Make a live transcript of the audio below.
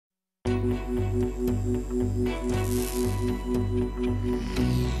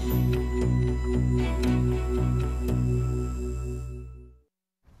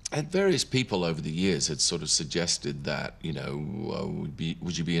And various people over the years had sort of suggested that, you know,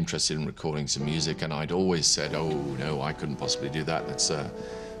 would you be interested in recording some music? And I'd always said, oh, no, I couldn't possibly do that.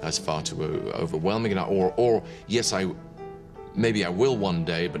 That's far too overwhelming. Or yes, maybe I will one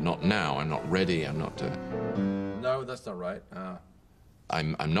day, but not now. I'm not ready. I'm not... No, that's not right.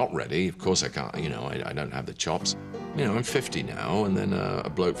 I'm not ready. Of course I can't, you know, I don't have the chops. You know, I'm 50 now, and then a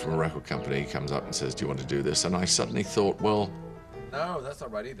bloke from a record company comes up and says, do you want to do this? And I suddenly thought, well... No, that's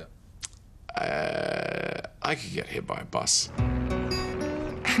not right either. I could get hit by a bus.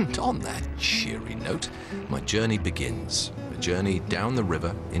 And on that cheery note, my journey begins. A journey down the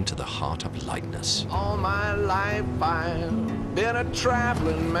river into the heart of lightness. All my life I've been a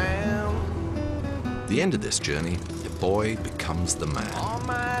traveling man. The end of this journey, the boy becomes the man. All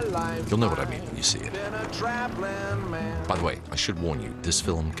my life You'll know what I mean when you see it. been a traveling man. By the way, I should warn you, this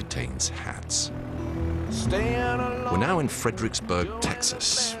film contains hats. Staying alone. We're now in Fredericksburg,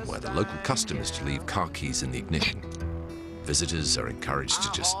 Texas, where the local custom is to leave car keys in the ignition. Visitors are encouraged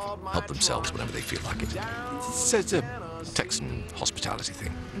to just help themselves whenever they feel like it. It's a Texan hospitality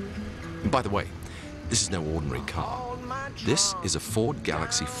thing. And by the way, this is no ordinary car. This is a Ford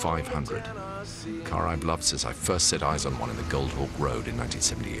Galaxy 500, a car I've loved since I first set eyes on one in the Goldhawk Road in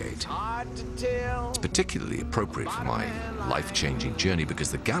 1978. It's particularly appropriate for my life-changing journey because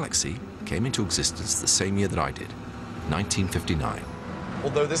the Galaxy came into existence the same year that I did, 1959.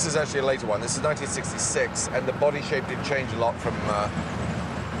 Although this is actually a later one. This is 1966, and the body shape did change a lot from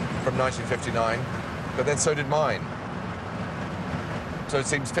 1959, but then so did mine. So it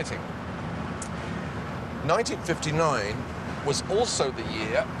seems fitting. 1959 was also the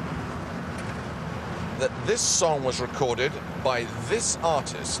year that this song was recorded by this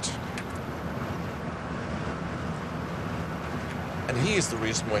artist. And he is the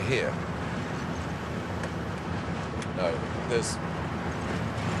reason we're here. No,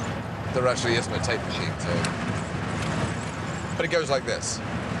 there actually isn't a tape machine, so... But it goes like this.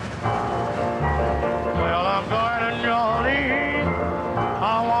 Well, I'm going to New Orleans.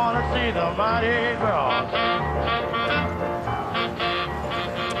 I want to see the Mardi Gras.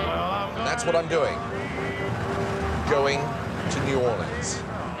 That's what I'm doing. Going to New Orleans.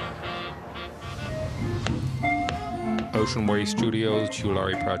 Ocean Way Studios, Hugh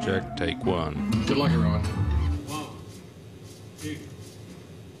Laurie Project, take one. Good luck, everyone.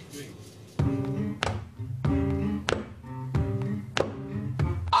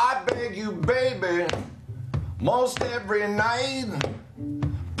 I beg you, baby, most every night,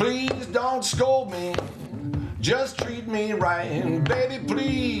 please don't scold me, just treat me right. Baby,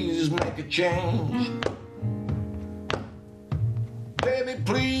 please make a change. Baby,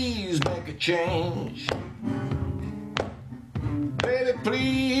 please make a change. Baby,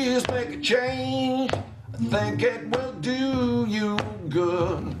 please make a change. I think it will do you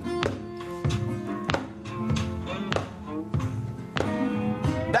good.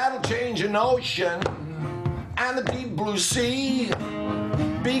 That'll change an ocean and the deep blue sea.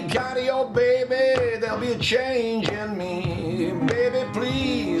 Be kind to your baby, there'll be a change in me. Baby,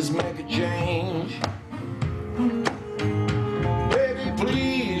 please make a change. Baby,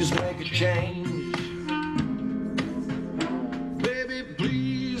 please make a change. Baby,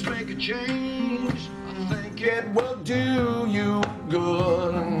 please make a change. I think it will do you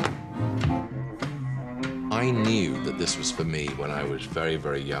good. I knew that this was for me when I was very,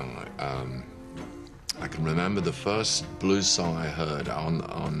 very young. I can remember the first blues song I heard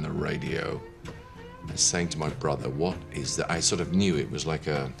on the radio. I sang to my brother, what is that? I sort of knew it was like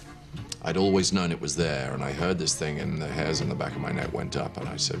I'd always known it was there, and I heard this thing and the hairs on the back of my neck went up, and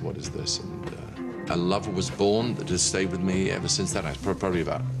I said, what is this? And a love was born that has stayed with me ever since then. I was probably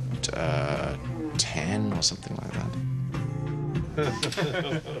about 10 or something like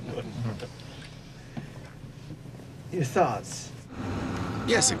that. Your thoughts?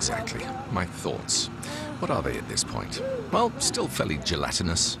 Yes, exactly. My thoughts. What are they at this point? Well, still fairly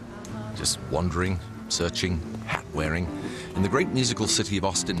gelatinous. Just wandering, searching, hat-wearing, in the great musical city of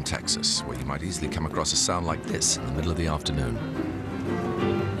Austin, Texas, where you might easily come across a sound like this in the middle of the afternoon.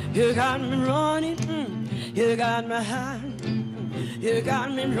 You got me running, you got me hiding, you got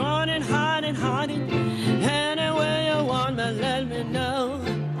me running, hiding, hiding. Anyway you want me, let me know.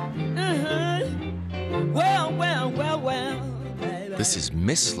 Well, well, well, well, baby. This is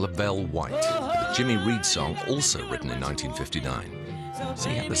Miss Lavelle White, the Jimmy Reed song also written in 1959.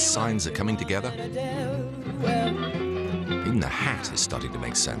 See how the signs are coming together? Even the hat is starting to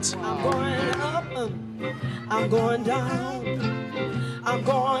make sense. I'm going up, I'm going down, I'm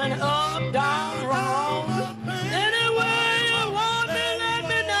going up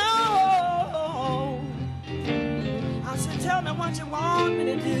want me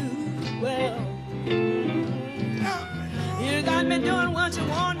to do. Well, you got me doing what you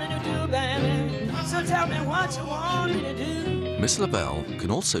want me to do, baby. So tell me what you want me to do. Miss LaBelle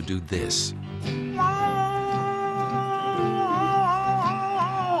can also do this.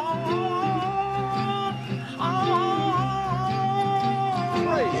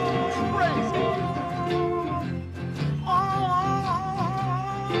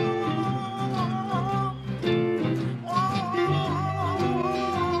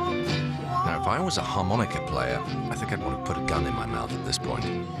 Now, if I was a harmonica player, I think I'd want to put a gun in my mouth at this point.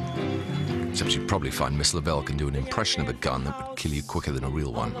 Except you'd probably find Miss LaBelle can do an impression of a gun that would kill you quicker than a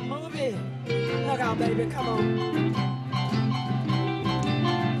real one. Look out, baby, come on.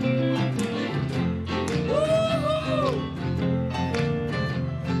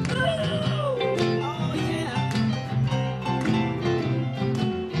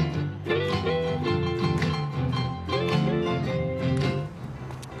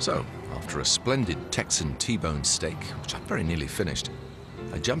 So, after a splendid Texan T-bone steak, which I'm very nearly finished,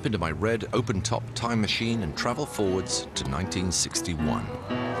 I jump into my red open-top time machine and travel forwards to 1961.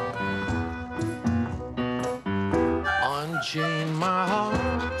 Unchain my heart,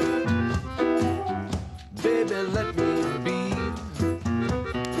 baby, let me be.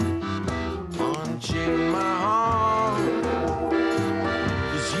 Unchain my heart,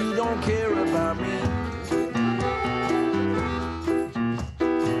 'cause you don't care about me.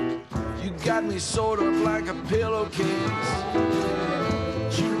 You got me sort of like a pillowcase.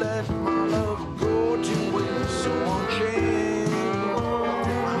 You let my love go to waste, so unchain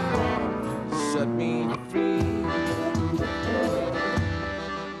my heart, set me free.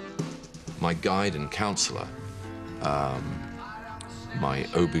 My guide and counselor, my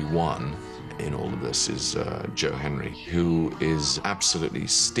Obi-Wan in all of this is Joe Henry, who is absolutely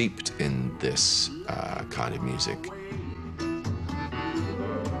steeped in this kind of music.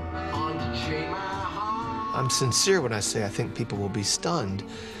 I'm sincere when I say I think people will be stunned,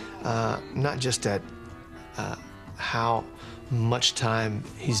 not just at how much time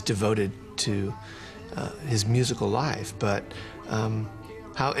he's devoted to his musical life, but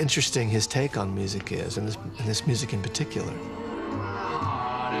how interesting his take on music is, and this music in particular.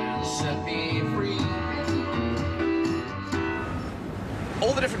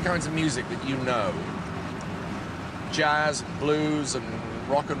 All the different kinds of music that you know, jazz, blues, and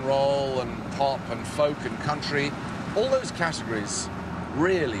rock and roll, and pop, and folk, and country, all those categories,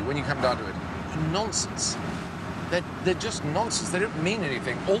 really, when you come down to it, are nonsense. They're just nonsense. They don't mean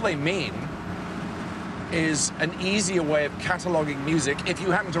anything. All they mean is an easier way of cataloging music if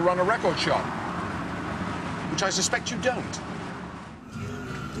you happen to run a record shop, which I suspect you don't.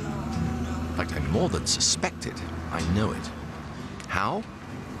 In fact, I more than suspect it. I know it. How?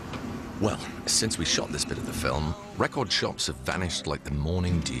 Well, since we shot this bit of the film, record shops have vanished like the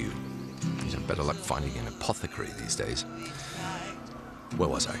morning dew. You'd have better luck finding an apothecary these days. Where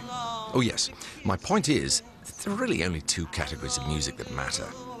was I? Oh, yes. My point is, there are really only two categories of music that matter.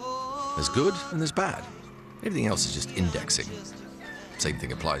 There's good and there's bad. Everything else is just indexing. Same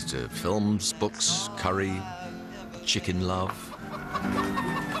thing applies to films, books, curry, chicken love.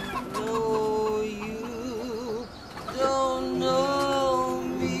 Oh, you don't know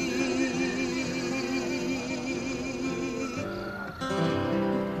me.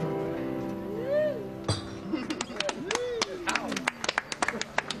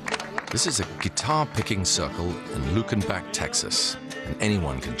 This is a guitar-picking circle in Lukenbach, Texas, and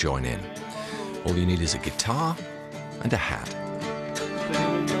anyone can join in. All you need is a guitar and a hat.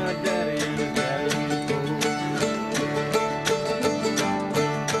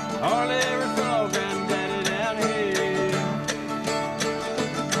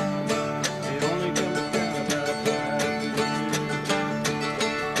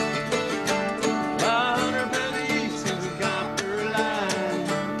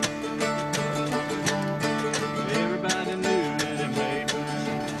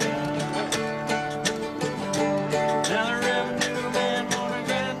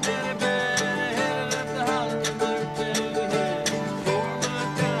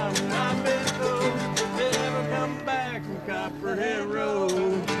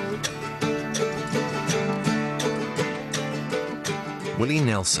 Willie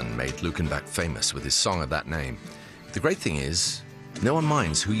Nelson made Lukenbach famous with his song of that name. The great thing is, no one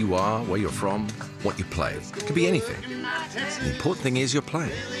minds who you are, where you're from, what you play. It could be anything. The important thing is you're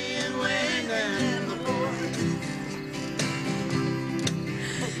playing.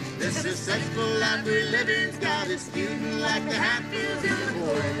 The successful library living's got a student like the Hatfields in the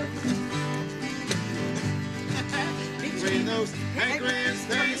board. Between those Hank Grant's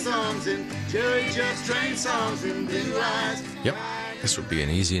theme songs and Jerry Judd's train songs and Blue Eyes. Yep, This would be an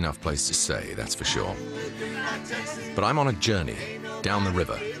easy enough place to stay, that's for sure. But I'm on a journey down the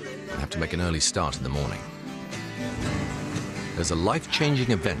river and have to make an early start in the morning. There's a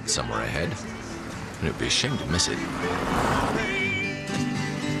life-changing event somewhere ahead, and it would be a shame to miss it.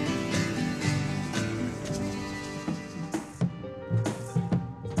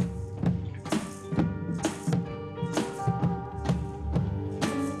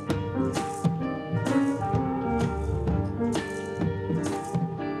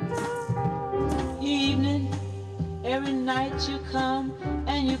 Evening, every night you come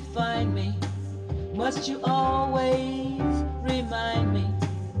and you find me. Must you always remind me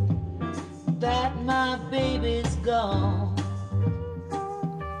that my baby's gone?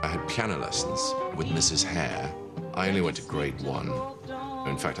 I had piano lessons with Mrs. Hare. I only went to grade 1.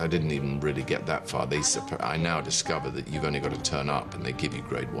 In fact, I didn't even really get that far. I now discover that you've only got to turn up and they give you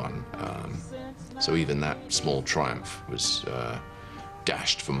grade 1. So even that small triumph was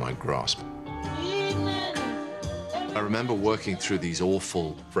dashed from my grasp. I remember working through these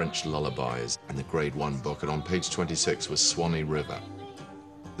awful French lullabies in the grade 1 book, and on page 26 was Swanee River.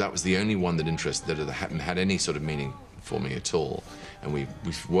 That was the only one that hadn't had any sort of meaning for me at all. And we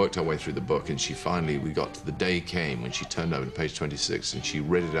worked our way through the book, and we got to the day came when she turned over to page 26 and she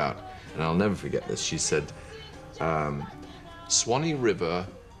read it out. And I'll never forget this. She said, Swanee River,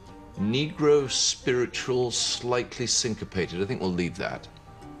 Negro spiritual, slightly syncopated. I think we'll leave that.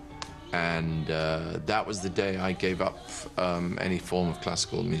 And that was the day I gave up any form of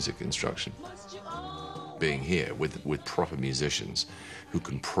classical music instruction. Being here with proper musicians who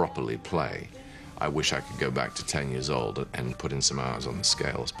can properly play, I wish I could go back to 10 years old and put in some hours on the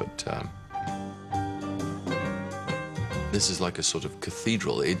scales, but this is like a sort of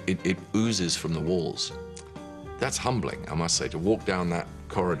cathedral. It oozes from the walls. That's humbling, I must say. To walk down that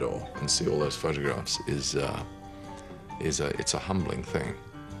corridor and see all those photographs it's a humbling thing.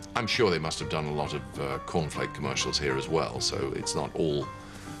 I'm sure they must have done a lot of cornflake commercials here as well, so it's not all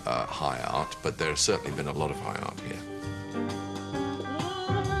high art, but there's certainly been a lot of high art here.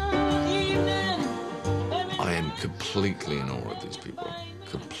 I am completely in awe of these people,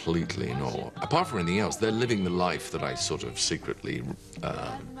 completely in awe. Apart from anything else, they're living the life that I sort of secretly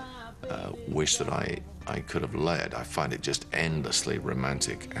wish that I could have led. I find it just endlessly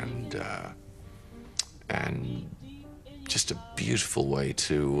romantic and just a beautiful way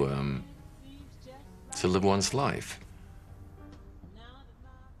to live one's life.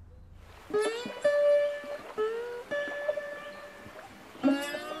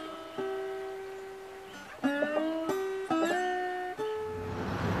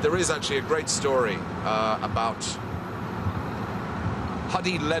 There is actually a great story about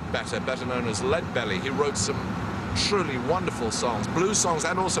Huddie Ledbetter, better known as Leadbelly. He wrote some truly wonderful songs, blues songs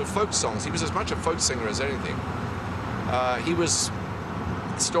and also folk songs. He was as much a folk singer as anything.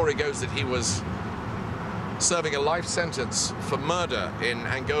 The story goes that he was serving a life sentence for murder in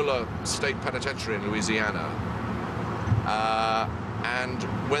Angola State Penitentiary in Louisiana. And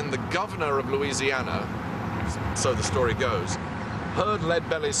when the governor of Louisiana, so the story goes, heard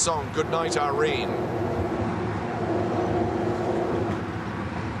Leadbelly's song, Goodnight Irene,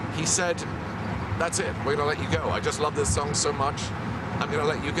 he said, that's it, we're gonna let you go. I just love this song so much, I'm gonna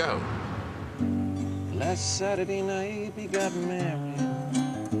let you go. Last Saturday night we got married.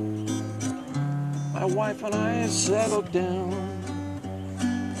 My wife and I settled down.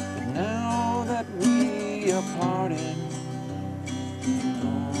 But now that we are parted, we're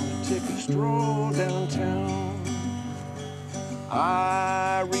gonna take a stroll downtown.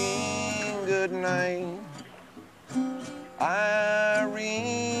 Irene, good night.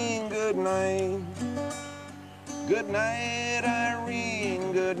 Irene, good night. Good night,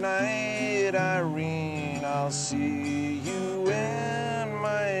 Irene. Good night, Irene. I'll see you in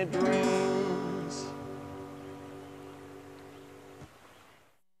my dreams.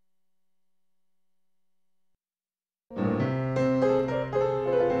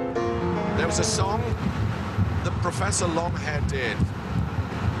 There was a song that Professor Longhair did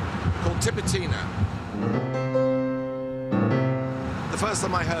called Tipitina. The first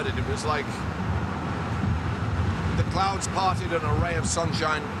time I heard it, it was like the clouds parted and a ray of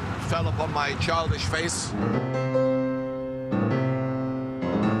sunshine fell upon my childish face.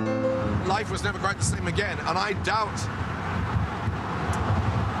 Life was never quite the same again, and I doubt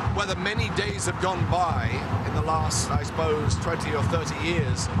whether many days have gone by in the last, I suppose, 20 or 30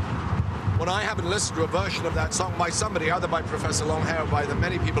 years when I haven't listened to a version of that song by somebody, either by Professor Longhair or by the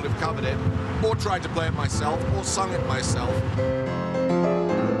many people who've covered it, or tried to play it myself, or sung it myself.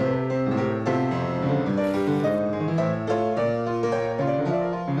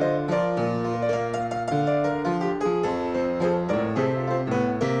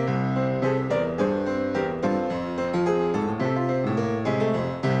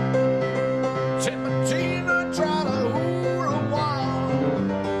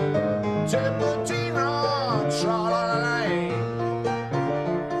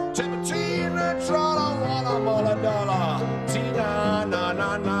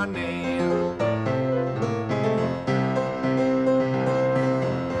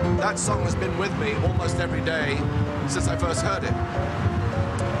 That song has been with me almost every day since I first heard it.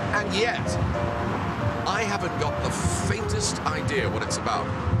 And yet, I haven't got the faintest idea what it's about.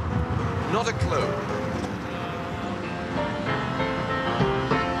 Not a clue.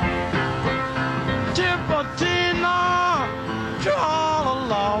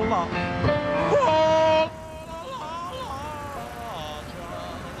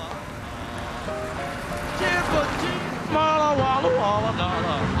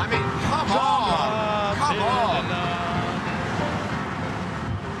 I mean, come on! Come on!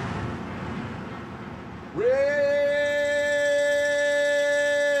 Red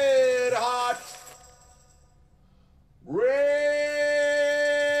hot! Red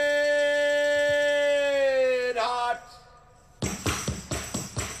hot!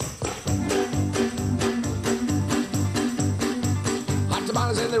 Hot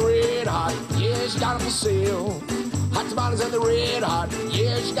tamales and the red hot, yeah, she got them for sale. Hot tamales and the red hot,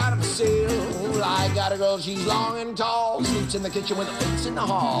 yeah, she got them for sale. I got a girl, she's long and tall, sleeps in the kitchen with her face in the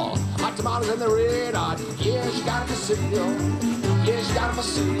hall. Hot tamales and the red hot, yeah, she got them for sale. Yeah, she got them for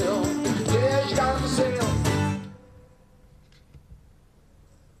sale. Yeah, she got them for sale.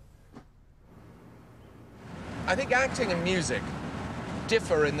 I think acting and music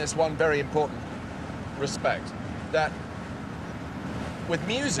differ in this one very important respect, that with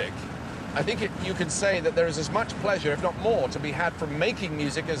music, I think you could say that there is as much pleasure, if not more, to be had from making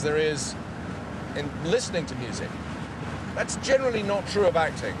music as there is in listening to music. That's generally not true of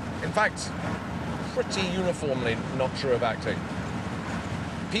acting. In fact, pretty uniformly not true of acting.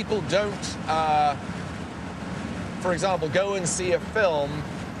 People don't, for example, go and see a film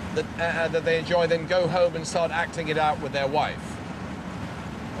that they enjoy, then go home and start acting it out with their wife.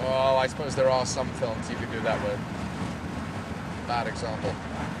 Oh, I suppose there are some films you could do that with. Bad example.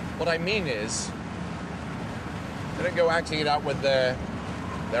 What I mean is, they don't go acting it out with their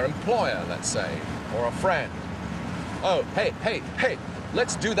employer, let's say, or a friend. Oh, hey,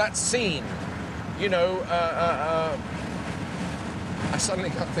 let's do that scene. You know, I suddenly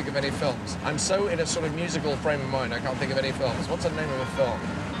can't think of any films. I'm so in a sort of musical frame of mind, I can't think of any films. What's the name of a film?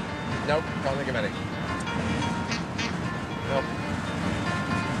 Nope, can't think of any. Nope.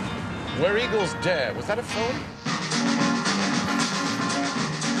 Where Eagles Dare, was that a film?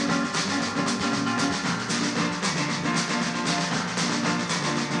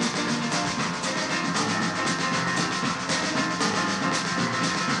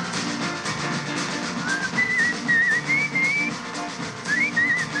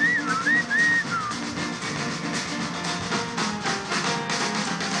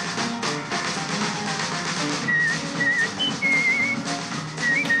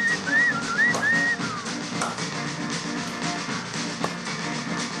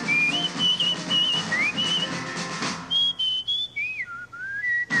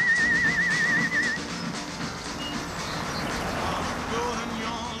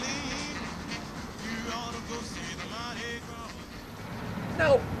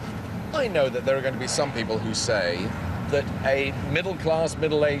 Now, I know that there are going to be some people who say that a middle-class,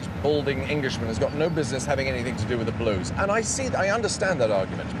 middle-aged, balding Englishman has got no business having anything to do with the blues. And I understand that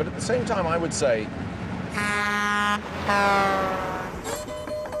argument, but at the same time I would say... I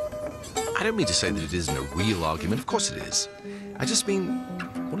don't mean to say that it isn't a real argument. Of course it is. I just mean,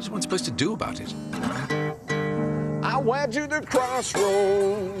 what is one supposed to do about it? I went to the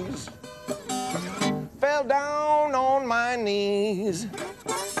crossroads, fell down on my knees.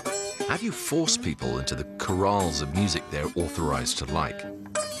 How do you force people into the chorales of music they're authorized to like?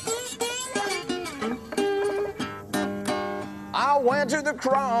 I went to the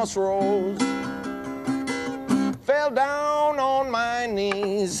crossroads, fell down on my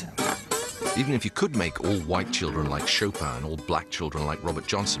knees. Even if you could make all white children like Chopin and all black children like Robert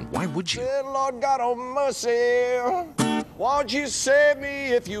Johnson, why would you? Dear Lord God of mercy, won't you save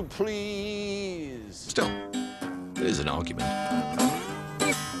me if you please? Still, it is an argument.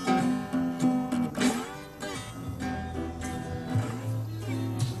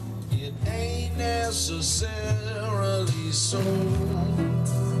 It ain't necessarily so.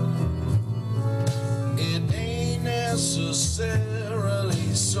 It ain't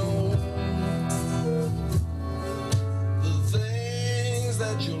necessarily so.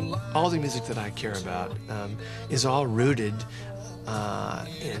 All the music that I care about is all rooted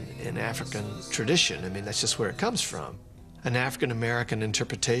in African tradition. I mean, that's just where it comes from. An African-American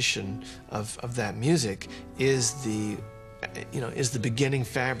interpretation of that music is the beginning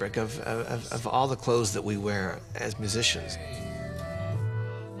fabric of all the clothes that we wear as musicians.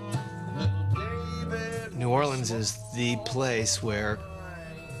 New Orleans is the place where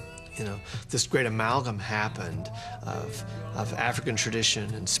you know, this great amalgam happened of African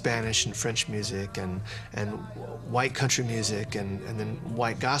tradition and Spanish and French music and white country music and then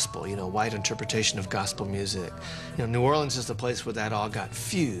white gospel, you know, white interpretation of gospel music. You know, New Orleans is the place where that all got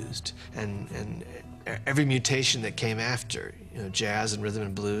fused, and every mutation that came after, you know, jazz and rhythm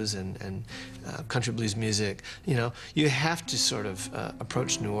and blues and country blues music, you know, you have to sort of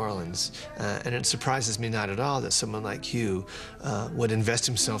approach New Orleans. And it surprises me not at all that someone like Hugh would invest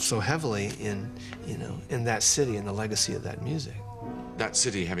himself so heavily in, you know, in that city and the legacy of that music. That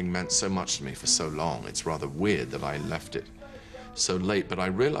city having meant so much to me for so long, it's rather weird that I left it so late, but I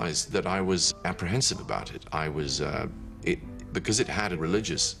realized that I was apprehensive about it. I was, because it had a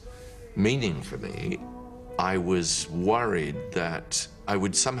religious meaning for me, I was worried that I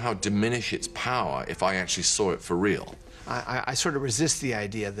would somehow diminish its power if I actually saw it for real. I sort of resist the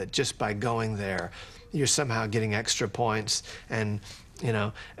idea that just by going there, you're somehow getting extra points and, you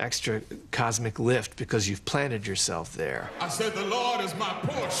know, extra cosmic lift because you've planted yourself there. I said, the Lord is my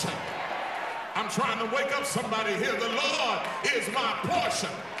portion. I'm trying to wake up somebody here. The Lord is my portion.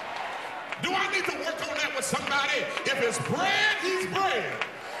 Do I need to work on that with somebody? If it's bread, he's bread.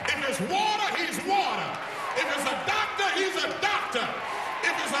 If it's water, he's water. If it's a doctor, he's a doctor.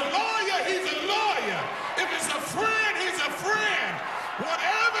 If it's a lawyer, he's a lawyer. If it's a friend, he's a friend.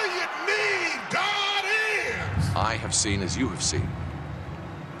 Whatever you need, God is. I have seen, as you have seen,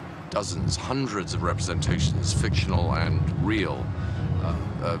 dozens, hundreds of representations, fictional and real,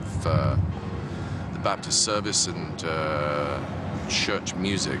 of the Baptist service and church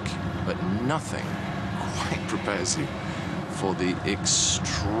music, but nothing quite prepares you for the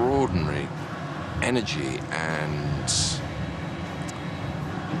extraordinary energy and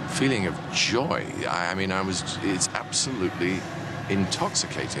feeling of joy. I mean, it's absolutely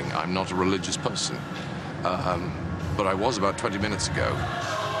intoxicating. I'm not a religious person, but I was about 20 minutes ago.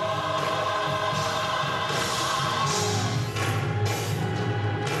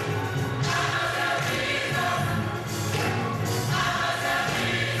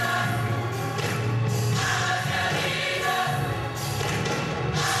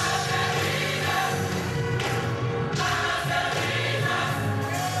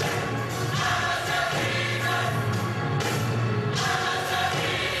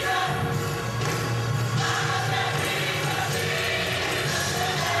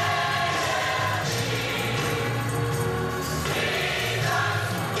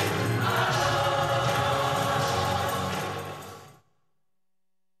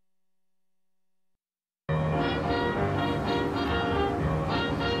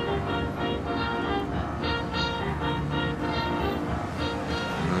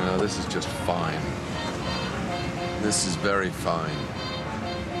 This is just fine. This is very fine.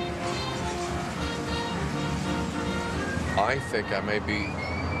 I think I may be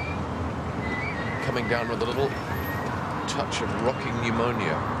coming down with a little touch of rocking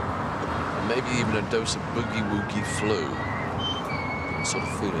pneumonia, maybe even a dose of boogie-woogie flu. I sort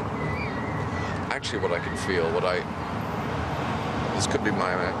of feel it. Actually, what I can feel, this could be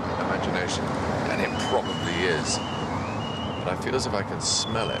my imagination, and it probably is. But I feel as if I can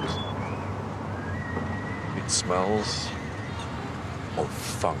smell it. It smells of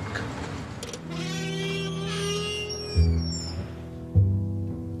funk.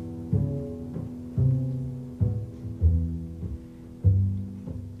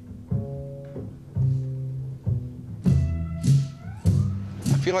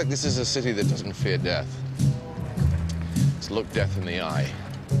 I feel like this is a city that doesn't fear death. It's looked death in the eye.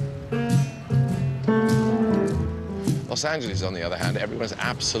 Los Angeles, on the other hand, everyone's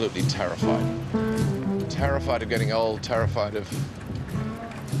absolutely terrified. Terrified of getting old, terrified of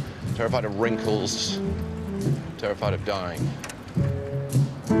wrinkles, terrified of dying.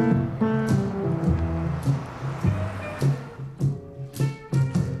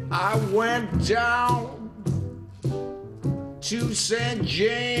 I went down to St.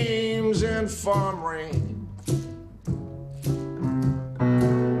 James Infirmary.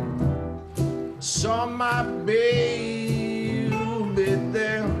 Saw my baby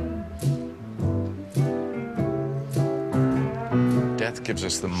there. Death gives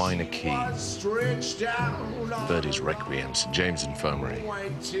us the minor key. Birdie's Requiem, St. James Infirmary.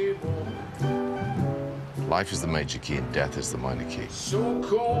 Life is the major key and death is the minor key. So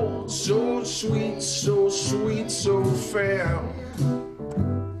cold, so sweet, so sweet, so fair.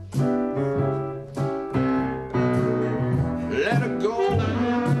 Let her go,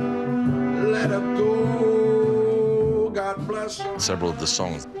 let her go, God bless her. Several of the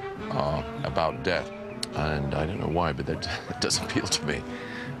songs are about death, and I don't know why, but that does appeal to me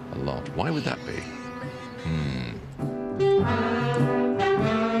a lot. Why would that be?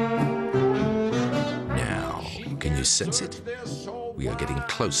 you sense it? We are getting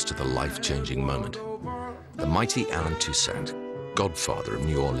close to the life-changing moment. The mighty Alan Toussaint, godfather of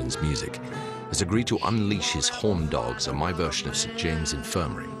New Orleans music, has agreed to unleash his horn dogs on my version of St. James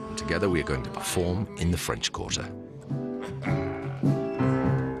Infirmary. And together we are going to perform in the French Quarter.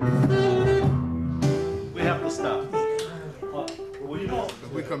 We have to stop.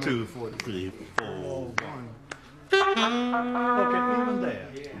 We come 2, 3, 4, 1. Okay, even there.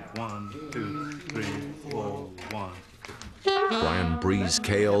 1, 2, 3, 4, 1. Brian Breeze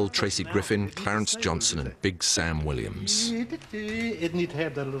Cale, Tracy Griffin, Clarence Johnson, and Big Sam Williams. It needs to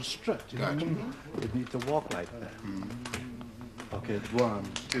have that little strut. You know? It needs to walk like that. Okay, 1,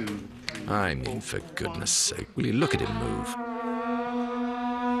 2, 3. I mean, for goodness sake, will you look at him move?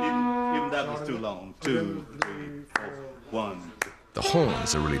 Even that was too long. 2, 3, 4, 1. The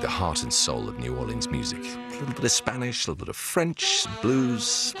horns are really the heart and soul of New Orleans music. A little bit of Spanish, a little bit of French, some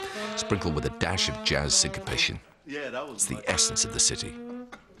blues, sprinkled with a dash of jazz syncopation. It's the essence of the city.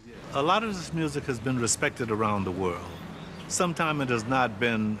 A lot of this music has been respected around the world. Sometimes it has not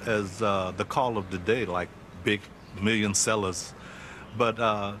been as the call of the day, like big million sellers. But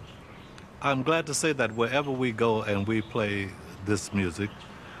I'm glad to say that wherever we go and we play this music,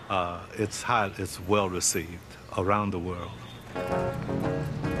 it's well received around the world.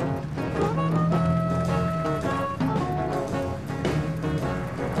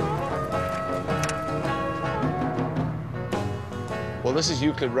 Well, this is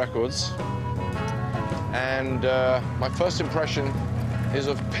Euclid Records, and my first impression is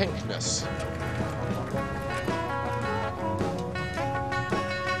of pinkness.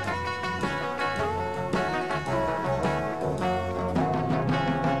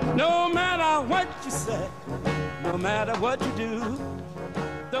 No matter what you say, no matter what you do,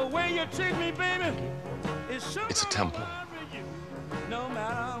 the way you treat me, baby, is sure. It's a temple. No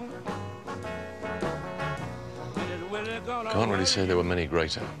matter. Can't really say there were many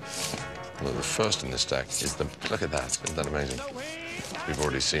greater. Well, the first in this stack is the... Look at that. Isn't that amazing? We've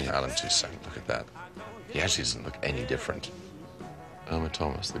already seen Alan Toussaint. Look at that. He actually doesn't look any different. Irma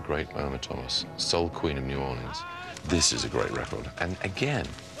Thomas, the great Irma Thomas, Soul Queen of New Orleans. This is a great record. And again,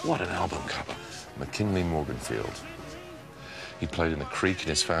 what an album cover. McKinley Morganfield. He played in a creek and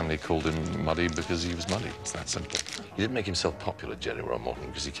his family called him Muddy because he was muddy. It's that simple. He didn't make himself popular, Jerry Roy Morton,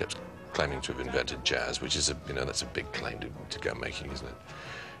 because he kept claiming to have invented jazz, which is that's a big claim to go making, isn't it?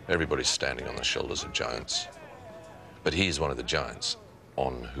 Everybody's standing on the shoulders of giants. But he's one of the giants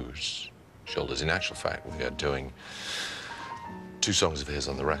on whose shoulders. In actual fact, we are doing 2 songs of his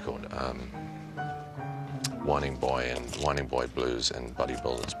on the record. Whining Boy Blues and Buddy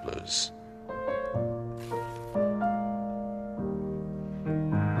Bolden's Blues.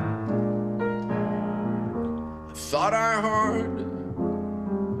 Thought I heard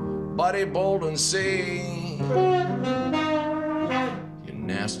Buddy Bolden say, you're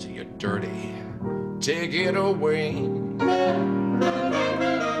nasty, you're dirty, take it away.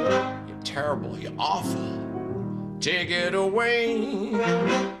 You're terrible, you're awful, take it away.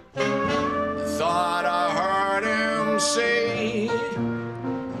 Thought I heard him say,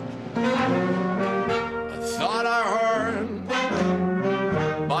 I thought I heard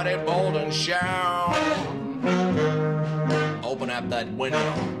Buddy Bolden shout, open up that window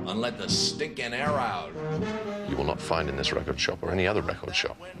and let the stinking air out. You will not find in this record shop or any other record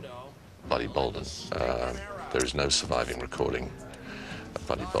shop Buddy Bolden. There is no surviving recording of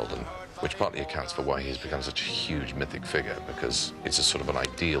Buddy Bolden, which partly accounts for why he's become such a huge mythic figure, because it's a sort of an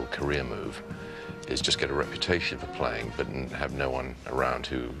ideal career move, is just get a reputation for playing but have no one around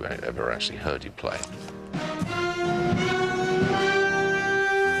who ever actually heard you play.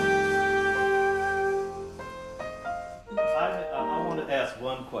 I want to ask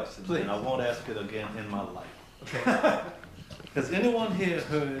one question, please. And I won't ask it again in my life. Okay. Has anyone here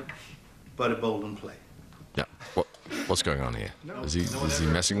heard Buddy Bolden play? Yeah. What's going on here? Is he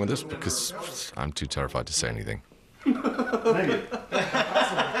messing with us? Because I'm too terrified to say anything. Maybe.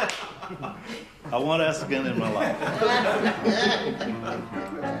 I won't ask again in my life.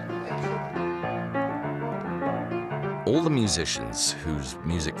 All the musicians whose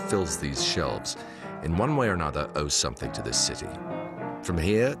music fills these shelves, in one way or another, owe something to this city. From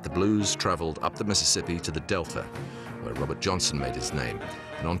here, the blues traveled up the Mississippi to the Delta, where Robert Johnson made his name,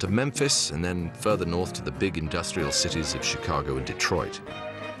 and on to Memphis, and then further north to the big industrial cities of Chicago and Detroit.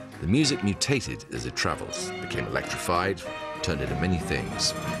 The music mutated as it travels, became electrified, turned into many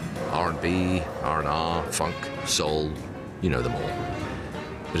things. R&B, R&R, funk, soul, you know them all.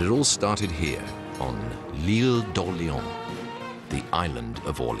 But it all started here, on l'Île d'Orléans, the island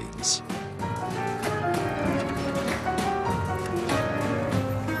of Orleans.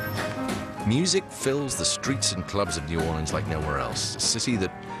 Music fills the streets and clubs of New Orleans like nowhere else. A city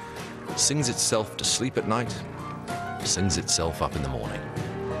that sings itself to sleep at night, sings itself up in the morning.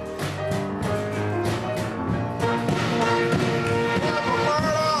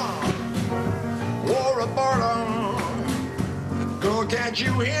 Girl, can't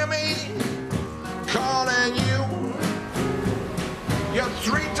you hear me calling you? You're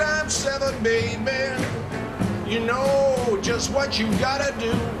 3 times 7, baby. You know just what you gotta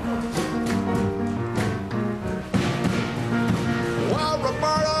do. Well,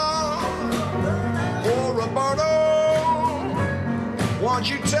 Roberta, oh, Roberta, won't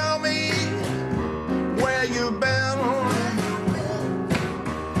you tell me where you've been?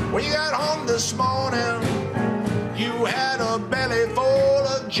 When you got home this morning, you had a belly full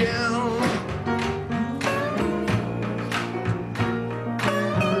of gin.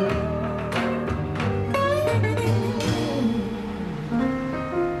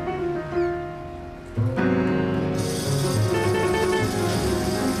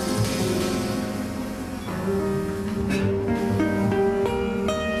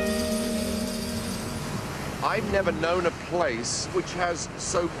 I've never known a place which has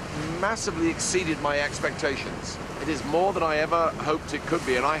so massively exceeded my expectations. It is more than I ever hoped it could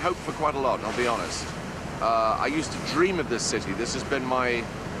be, and I hoped for quite a lot, I'll be honest. I used to dream of this city. This has been my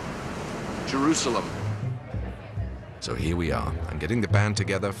Jerusalem. So here we are. I'm getting the band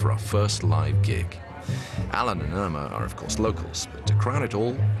together for our first live gig. Alan and Irma are, of course, locals, but to crown it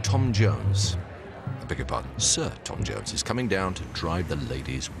all, Tom Jones, I beg your pardon, Sir Tom Jones, is coming down to drive the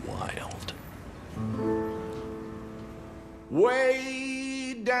ladies wild.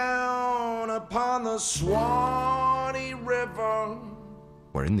 Way down upon the Swanee River.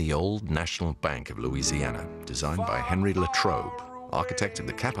 We're in the old National Bank of Louisiana, designed by Henry Latrobe, architect of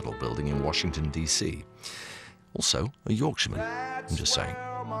the Capitol building in Washington, D.C. Also, a Yorkshireman, I'm just saying.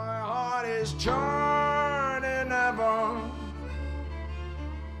 My heart is turning ever.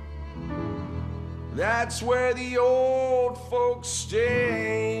 That's where the old folks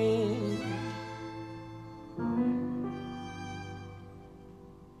stay.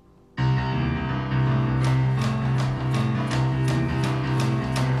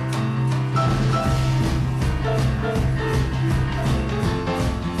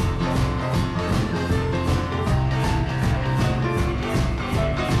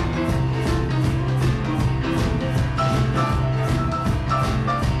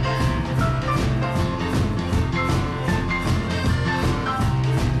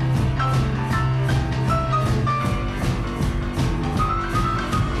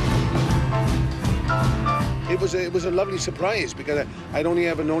 It was a lovely surprise because I'd only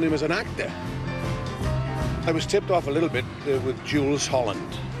ever known him as an actor. I was tipped off a little bit with Jules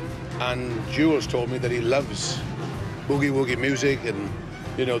Holland, and Jules told me that he loves boogie-woogie music and,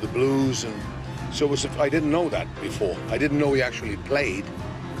 you know, the blues, and so I didn't know that before. I didn't know he actually played,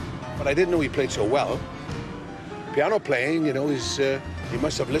 but I didn't know he played so well. Piano playing, you know, he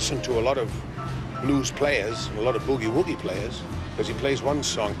must have listened to a lot of blues players and a lot of boogie-woogie players, because he plays one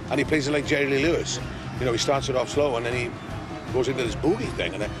song, and he plays it like Jerry Lee Lewis. You know, he starts it off slow, and then he goes into this boogie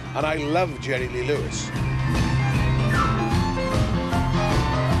thing, and I love Jerry Lee Lewis.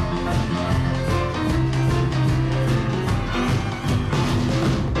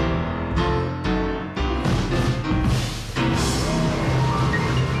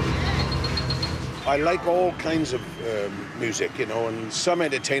 I like all kinds of music, you know, and some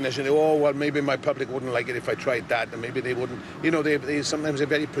entertainers, you know, oh, well, maybe my public wouldn't like it if I tried that, and maybe they wouldn't. You know, they sometimes they're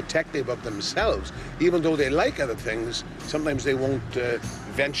very protective of themselves. Even though they like other things, sometimes they won't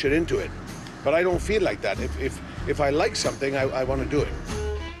venture into it. But I don't feel like that. If I like something, I want to do it.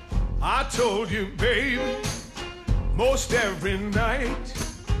 I told you, baby, most every night,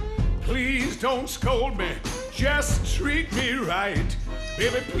 please don't scold me, just treat me right.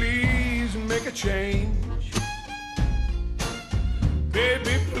 Baby, please make a change.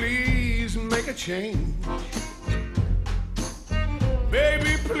 Baby, please make a change.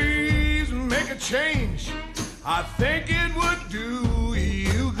 Baby, please make a change. I think it would do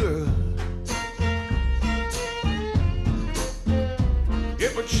you good.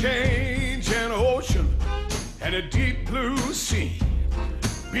 It would change an ocean and a deep blue sea.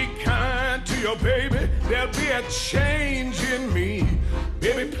 Be kind to your baby, there'll be a change in me.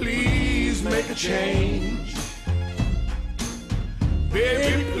 Baby, please make a change.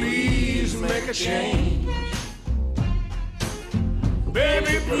 Baby, please make a change.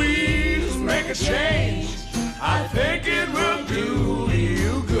 Baby, please make a change. I think it will do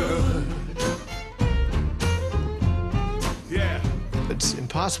you good. Yeah. It's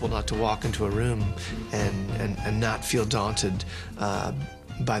impossible not to walk into a room and not feel daunted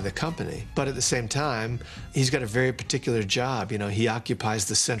by the company. But at the same time, he's got a very particular job. You know, he occupies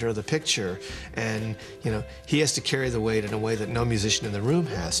the center of the picture, and, you know, he has to carry the weight in a way that no musician in the room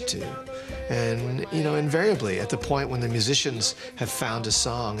has to. And, you know, invariably, at the point when the musicians have found a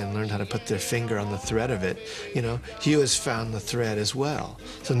song and learned how to put their finger on the thread of it, you know, Hugh has found the thread as well.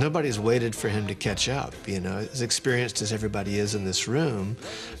 So nobody's waited for him to catch up, you know. As experienced as everybody is in this room,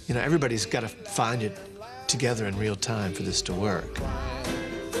 you know, everybody's got to find it together in real time for this to work.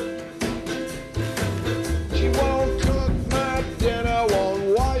 She won't cook my dinner,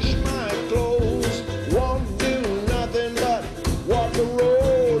 won't wash my clothes, won't do nothing but walk the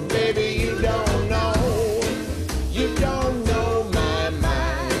road. Baby, you don't know my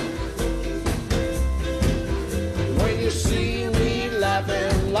mind. When you see me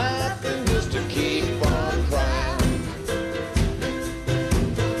laughing, laughing just to keep on crying.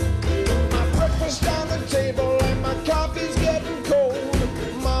 My breakfast on the table and my coffee's getting cold.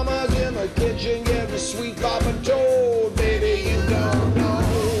 Mama's in the kitchen getting sweet Papa told. Baby, you don't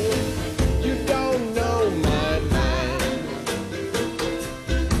know my mind.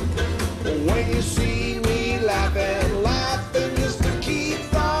 When you see me laughing, laughing just to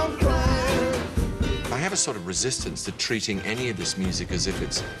keep on crying. I have a sort of resistance to treating any of this music as if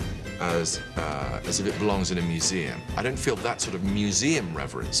it's as if it belongs in a museum. I don't feel that sort of museum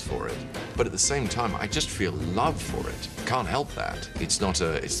reverence for it, but at the same time, I just feel love for it. Can't help that. It's not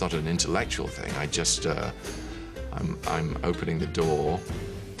an intellectual thing. I just I'm opening the door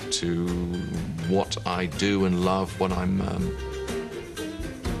to what I do and love when I'm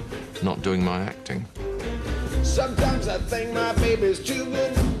not doing my acting. Sometimes I think my baby's too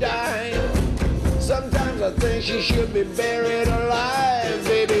good to die. Sometimes I think she should be buried alive.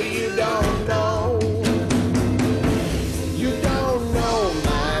 Baby, you don't know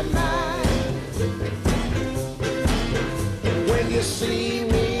my mind. When you see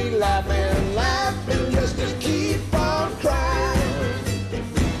me laughing, laughing just to keep on crying.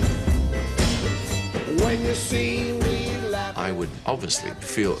 When you see me laughing. I would obviously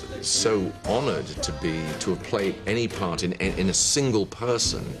feel so honored to have played any part in a single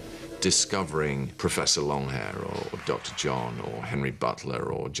person discovering Professor Longhair or Dr. John or Henry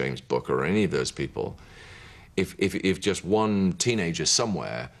Butler or James Booker or any of those people. If just one teenager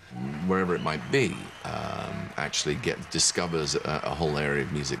somewhere, wherever it might be, actually discovers a whole area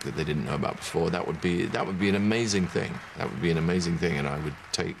of music that they didn't know about before, that would be an amazing thing. That would be an amazing thing, and I would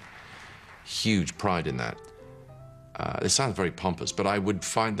take huge pride in that. It sounds very pompous, but I would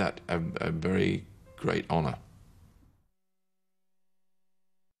find that a very great honor.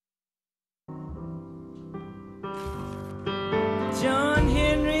 John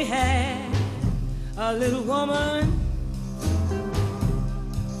Henry had a little woman,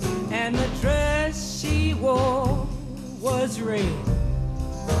 and the dress she wore was red.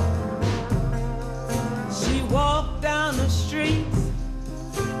 She walked down the street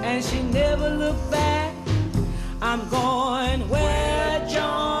and she never looked back. I'm going where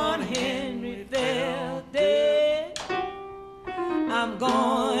John Henry fell dead. I'm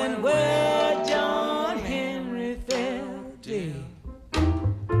going where John Henry fell dead.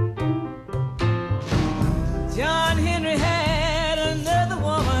 John Henry had another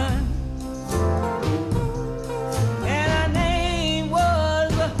woman, and her name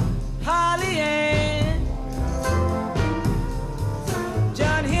was Holly Ann.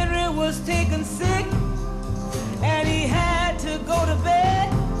 John Henry was taken sick, and he had to go to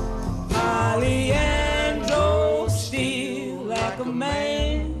bed. Holly Ann drove still like a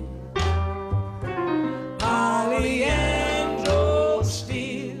man. Holly Ann drove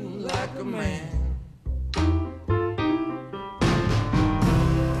still like a man.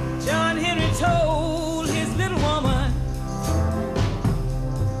 John Henry told his little woman,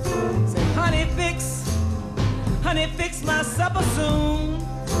 said, honey, fix my supper soon.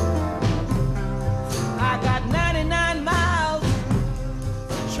 I got 99 miles,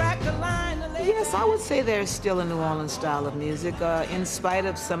 track the line. Yes, I would say there's still a New Orleans style of music, in spite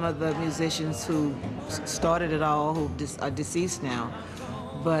of some of the musicians who started it all, who are deceased now.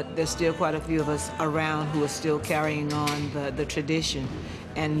 But there's still quite a few of us around who are still carrying on the tradition.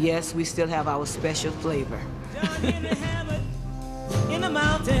 And yes, we still have our special flavor. John Henry hammered in the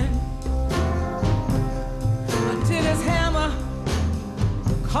mountain until his hammer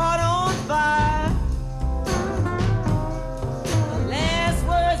caught on fire. The last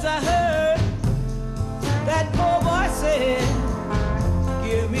words I heard, that poor boy said,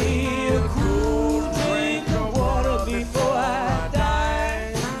 give me a cool drink of water before I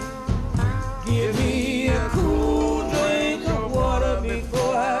die. Give me a cool drink of water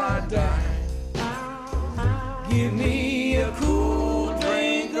before I die. Give me a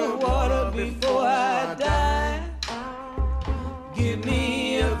before I die. Give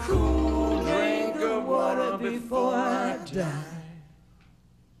me a cool drink of water before I die.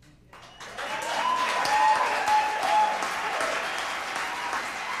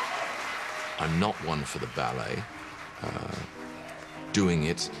 I'm not one for the ballet, doing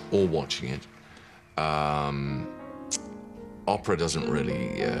it or watching it. Opera doesn't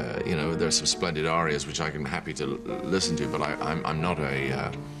really, you know, there's some splendid arias which I'm happy to listen to, but I'm not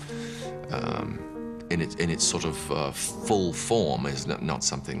a, in its sort of full form is not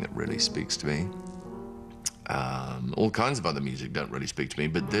something that really speaks to me. All kinds of other music don't really speak to me,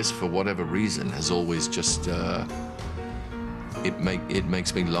 but this, for whatever reason, has always just, it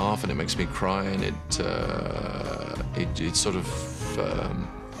makes me laugh and it makes me cry, and it sort of,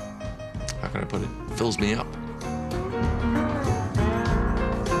 how can I put it, fills me up.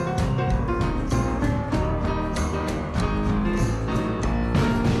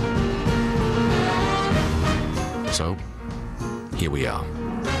 So, here we are.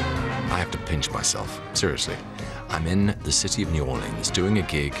 I have to pinch myself, seriously. I'm in the city of New Orleans doing a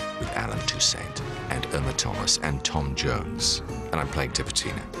gig with Alan Toussaint and Irma Thomas and Tom Jones, and I'm playing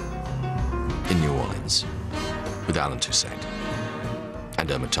Tipatina in New Orleans with Alan Toussaint and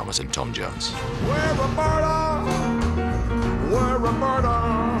Irma Thomas and Tom Jones. Where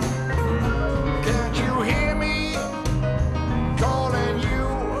Roberta, can't you hear me calling you?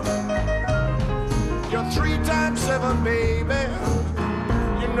 You're 3 times 7, baby.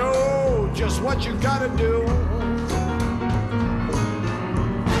 You know just what you gotta do.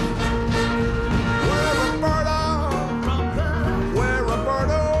 Where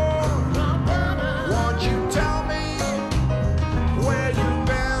Roberta, won't you tell me where you've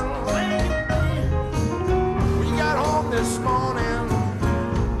been? We got home this morning,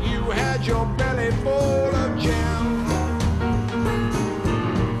 you had your belly full of jam.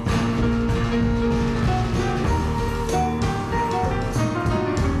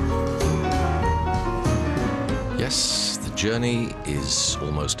 Yes, the journey is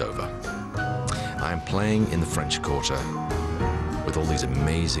almost over. I am playing in the French Quarter with all these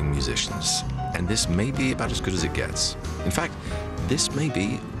amazing musicians, and this may be about as good as it gets. In fact, this may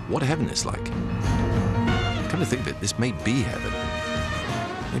be what heaven is like. Come to think of it, this may be heaven.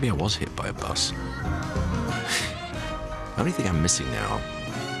 Maybe I was hit by a bus. The only thing I'm missing now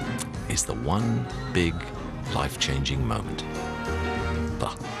is the one big life-changing moment.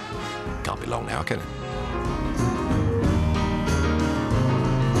 But can't be long now, can it?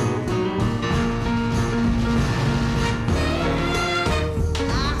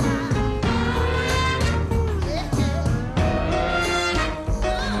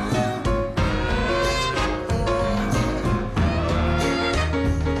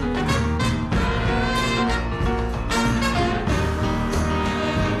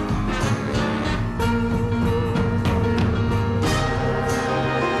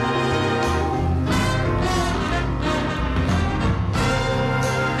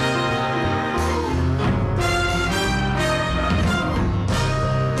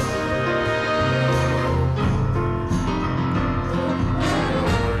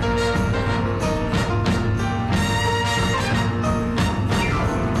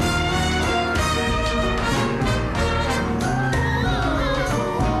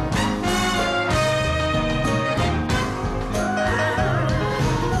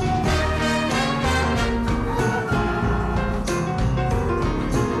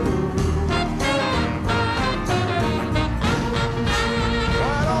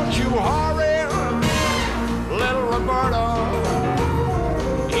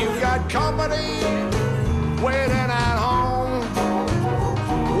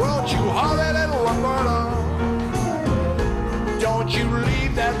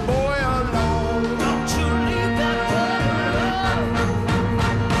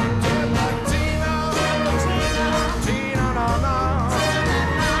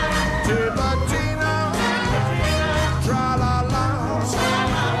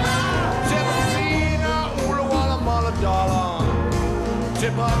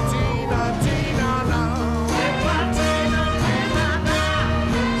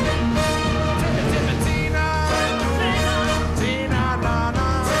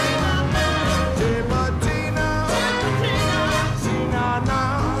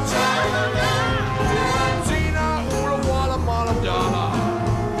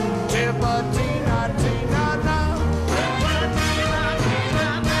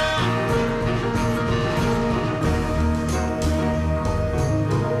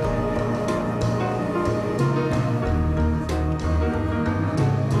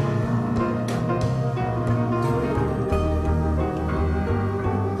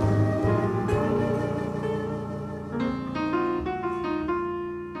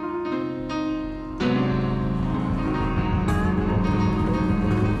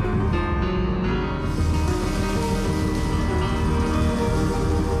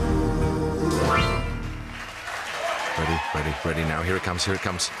 ready now. Here it comes, here it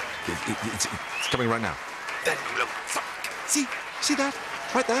comes. It's coming right now. See that?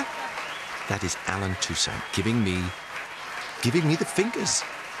 Right there? That is Alan Toussaint giving me the fingers.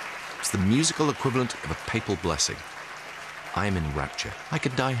 It's the musical equivalent of a papal blessing. I am in rapture. I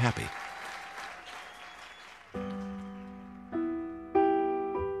could die happy.